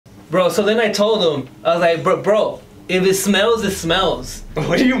Bro, so then I told him, I was like, bro, if it smells, it smells.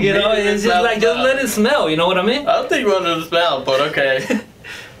 What do you mean? You know, it's just like, just let it smell, you know what I mean? I don't think you wanted to smell, but okay.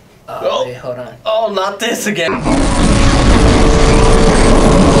 Oh, wait, hold on. Oh, not this again.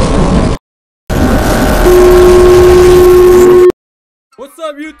 What's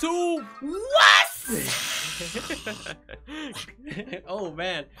up, YouTube? What? Oh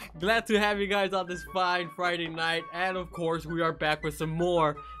man, glad to have you guys on this fine Friday night, and of course we are back with some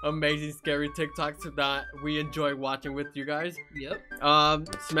more amazing scary TikToks that we enjoy watching with you guys. Yep.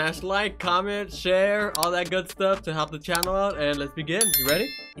 Smash like, comment, share, all that good stuff to help the channel out, and let's begin. You ready?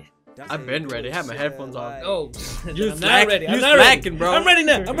 I've been ready. I have my headphones on. Oh, you're I'm not ready. I'm you're not slacking, ready. bro. I'm ready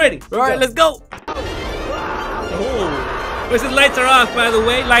now. I'm ready. All right, let's go. Oh. This is lights are off, by the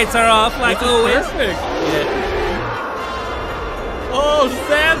way. Lights are off, like always. Perfect. Yeah. Oh,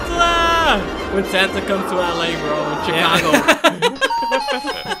 Santa! When Santa comes to LA, bro, in Chicago.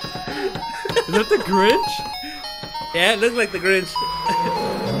 Is that the Grinch? Yeah, it looks like the Grinch.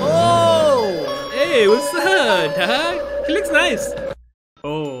 Oh! Hey, what's up, dog? He looks nice.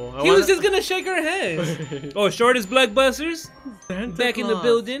 Oh, He was just gonna shake our hands. Oh, shortest blockbusters back in the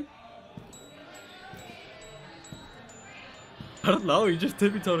building. I don't know, you just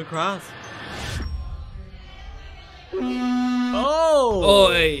tippy-toed across. Oh!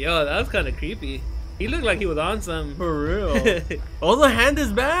 Oh, hey, yo, that was kind of creepy. He looked like he was on something. For real. Oh, the hand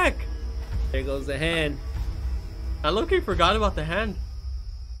is back! There goes the hand. I low-key forgot about the hand.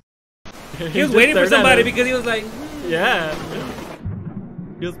 He was waiting for somebody because he was like... Yeah.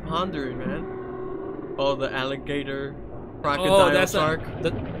 He was pondering, man. Oh, the alligator crocodile shark.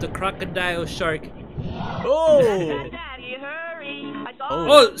 The crocodile shark. Oh!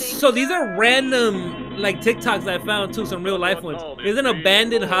 Oh, so these are random like TikToks I found too, some real life ones. There's an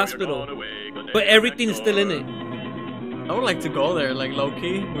abandoned hospital, but everything's still in it. I would like to go there, like low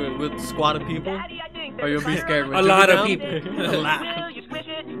key, with a squad of people. Or you'll be scared. A lot of people. A lot.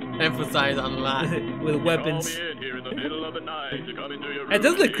 Emphasize on a lot. With weapons. It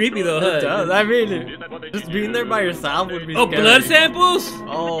does look creepy though, huh? It does. I mean, just being there by yourself would be scary. scary. Blood samples?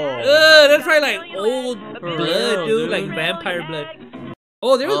 Oh. That's probably like old blood, dude. Like vampire blood.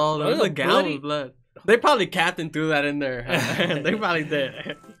 Oh, there was a gallon of blood. They probably Captain threw that in there. They probably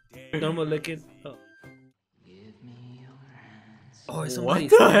did. Normal looking. Oh, is what somebody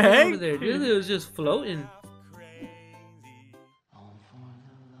the heck? over there? Dude, it was just floating.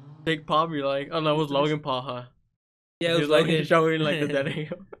 Big Paul be like, oh no, it was Logan Paul, huh? Yeah, it was Logan showing like the dead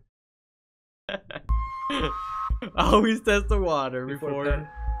angle. Always test the water before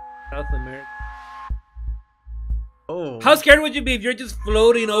South America. Oh. How scared would you be if you're just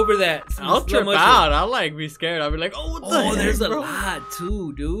floating over that? I'll trip out. I'll like be scared. I'll be like, oh, what the heck, there's bro? a lot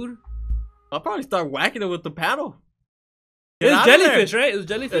too, dude. I'll probably start whacking it with the paddle. It was jellyfish, right? It was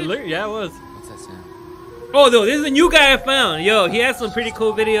jellyfish? Yeah, it was. What's that sound? Oh, no, this is a new guy I found. Yo, he has some pretty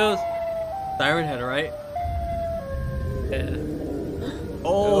cool videos. Siren Head, right? Yeah.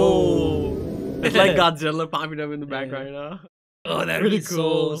 Oh. It's like Godzilla popping up in the background, you know? Oh, that'd really be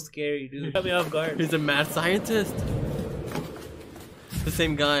cool. So scary, dude. Cut me off guard. He's a mad scientist. The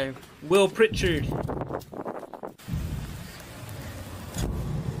same guy. Will Pritchard.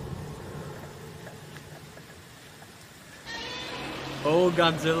 Oh,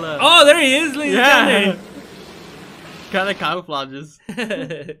 Godzilla. Oh, there he is. Yeah. Kind of camouflages.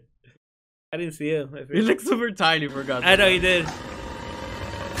 I didn't see him. He looks super tiny for Godzilla. I know he did.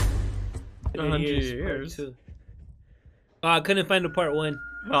 100 years. Oh, I couldn't find the part 1.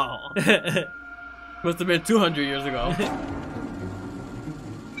 Oh. Must have been 200 years ago.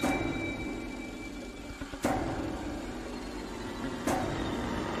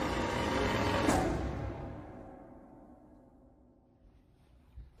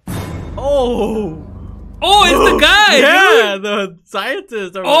 Oh! Oh, it's the guy! Yeah, dude. the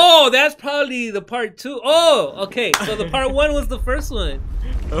scientist. Oh, that's probably the part 2. Oh, okay. So the part 1 was the first one.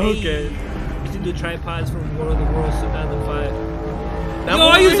 Okay. Hey, used to do tripods from War of the Worlds 2005. That Yo,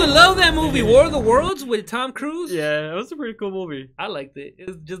 I used to love that movie, War of the Worlds with Tom Cruise. Yeah, it was a pretty cool movie. I liked it. It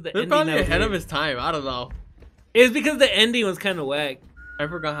was just the ending. It was probably ahead of his time. I don't know. It's because the ending was kind of whack. I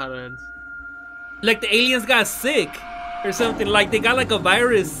forgot how it ends. Like the aliens got sick or something. Like they got like a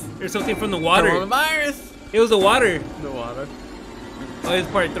virus or something from the water. Coronavirus. It was the water. The water. Oh, it's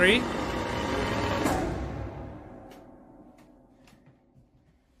part 3.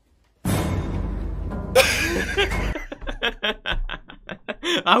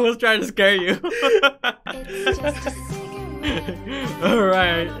 I was trying to scare you.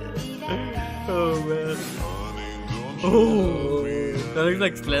 Alright. Oh man. Oh, that looks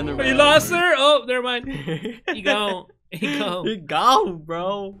like Slender Man. You lost her? Oh, never mind. He gone. He gone. He gone,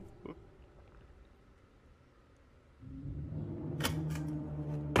 bro.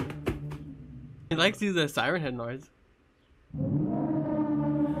 He likes to use the siren head noise.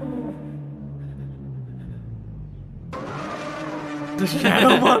 The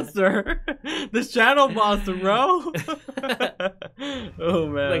shadow monster. The shadow monster, bro. Oh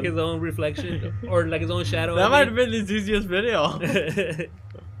man. Like his own reflection or like his own shadow. That might have been his easiest video.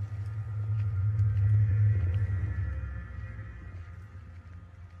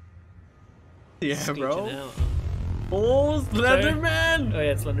 Yeah, bro. Oh, Slenderman. Oh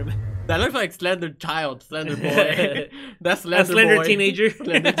yeah, Slenderman. That looks like Slender Child, Slender Boy. That's Slender, Slender Boy. Teenager.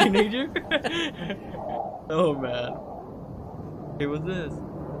 Slender Teenager. Oh man. Hey, what's this?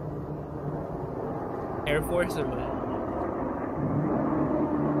 Air Force or what?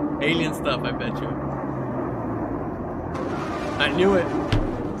 Alien stuff, I bet you. I knew it.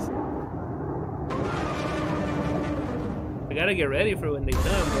 I gotta get ready for when they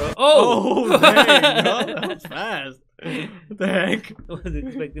come, bro. Oh, dang, bro. That was fast. What the heck? I wasn't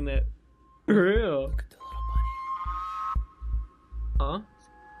expecting that. For real. Look at the little bunny. Huh?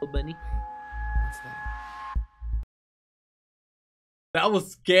 Little bunny. What's that? That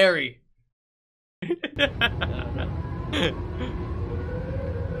was scary.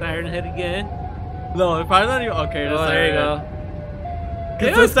 Siren head again. No, if I'm not even okay. Oh, there you go.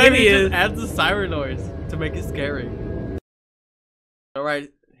 Because this time he just adds the siren noise to make it scary. All right,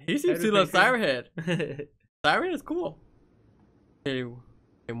 he seems to love Siren Head. Siren is cool. Hey,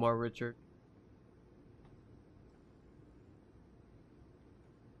 more Richard.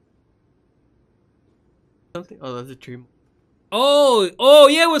 Something. Oh, that's a tree. Oh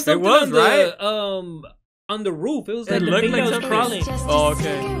yeah, it was something on the right? On the roof. It was like It the looked thing like that was crawling. Oh,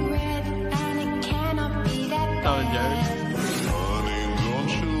 okay. Tom and Jerry.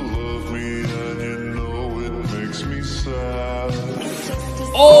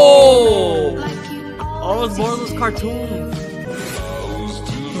 Oh! Oh, it's more of those cartoons.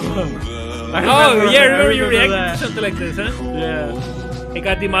 Oh yeah, remember you reacted to something like this, huh? Yeah. It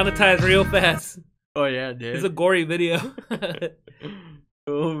got demonetized real fast. Oh yeah, it did. It's a gory video.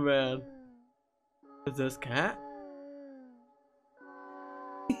 Oh man. Is this cat?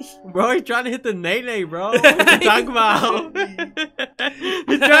 Bro, he's trying to hit the nay-nay, bro. What you talking about?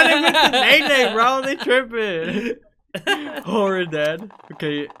 He's trying to hit the nay-nay, bro. They tripping. Horror Dad.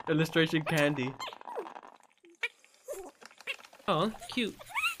 Okay, illustration candy. Oh, cute.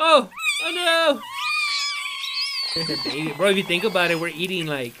 Oh no! Baby. Bro, if you think about it, we're eating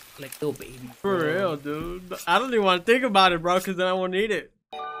like little babies. For real, dude. I don't even want to think about it, bro, because then I won't eat it.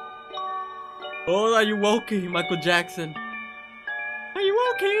 Oh, are you wokey, Michael Jackson? Are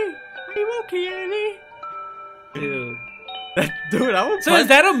you okay? Are you okay, Annie? Dude. Dude, I would So is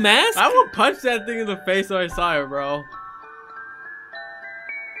that a mask? I would punch that thing in the face when I saw it, bro.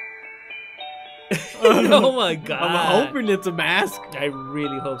 Oh my god. I'm hoping it's a mask. I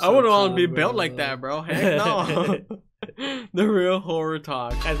really hope so. I wouldn't want to be bro. built like that, bro. Heck no. The real horror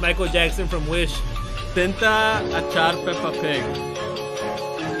talk. As Michael Jackson from Wish. Tenta achar Peppa Pig.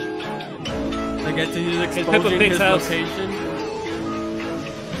 I get to use exposing his location.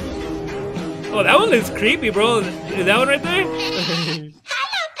 Oh, that one looks creepy, bro. Is that one right there?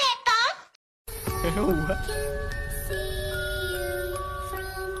 Hello, Peppa. What?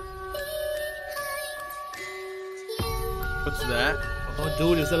 What's that? Oh,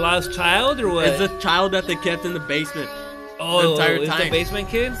 dude, is it a lost child or what? It's a child that they kept in the basement. Oh, the entire it's time. the basement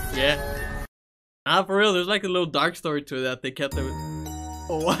kid? Yeah. Nah, for real, there's like a little dark story to it that they kept it.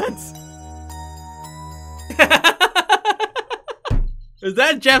 What? Is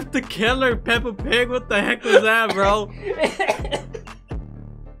that Jeff the Killer, Peppa Pig? What the heck was that, bro?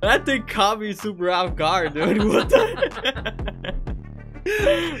 That thing caught me super off guard, dude. What the?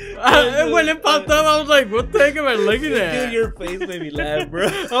 When it popped up, I was like, what the heck am I looking at? Dude, your face made me laugh, bro.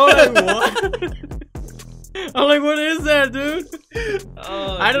 I was like, what? I'm like, what is that, dude?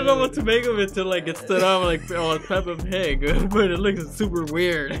 Oh, I don't know what to make of it till like it stood up. I'm like, oh, it's Peppa Pig, but it looks super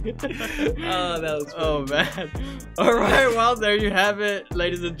weird. Oh, that was funny. Oh man. All right, well there you have it,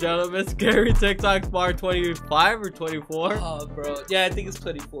 ladies and gentlemen. Scary TikTok bar 25 or 24. Oh, bro. Yeah, I think it's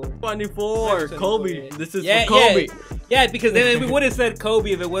 24. 24. Kobe. This is yeah, for Kobe. Yeah, because then we would have said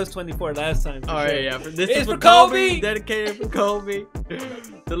Kobe if it was 24 last time. All right, sure. yeah. This It's is for for Kobe. Kobe. Dedicated for Kobe,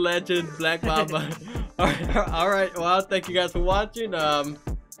 the legend, Black Mamba. All right. Well, thank you guys for watching. Want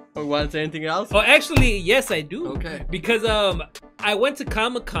to say anything else? Oh, actually, yes, I do. Okay. Because I went to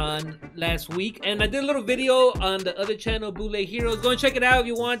Comic-Con last week and I did a little video on the other channel, Bootleg Heroes. Go and check it out if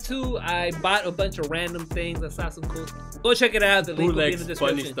you want to. I bought a bunch of random things. I saw some cool. Go check it out. The link will be in the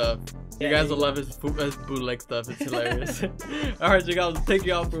description. Funny stuff. You guys will love his bootleg stuff. It's hilarious. All right, you guys. Thank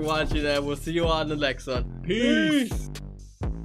you all for watching, and we'll see you on the next one. Peace.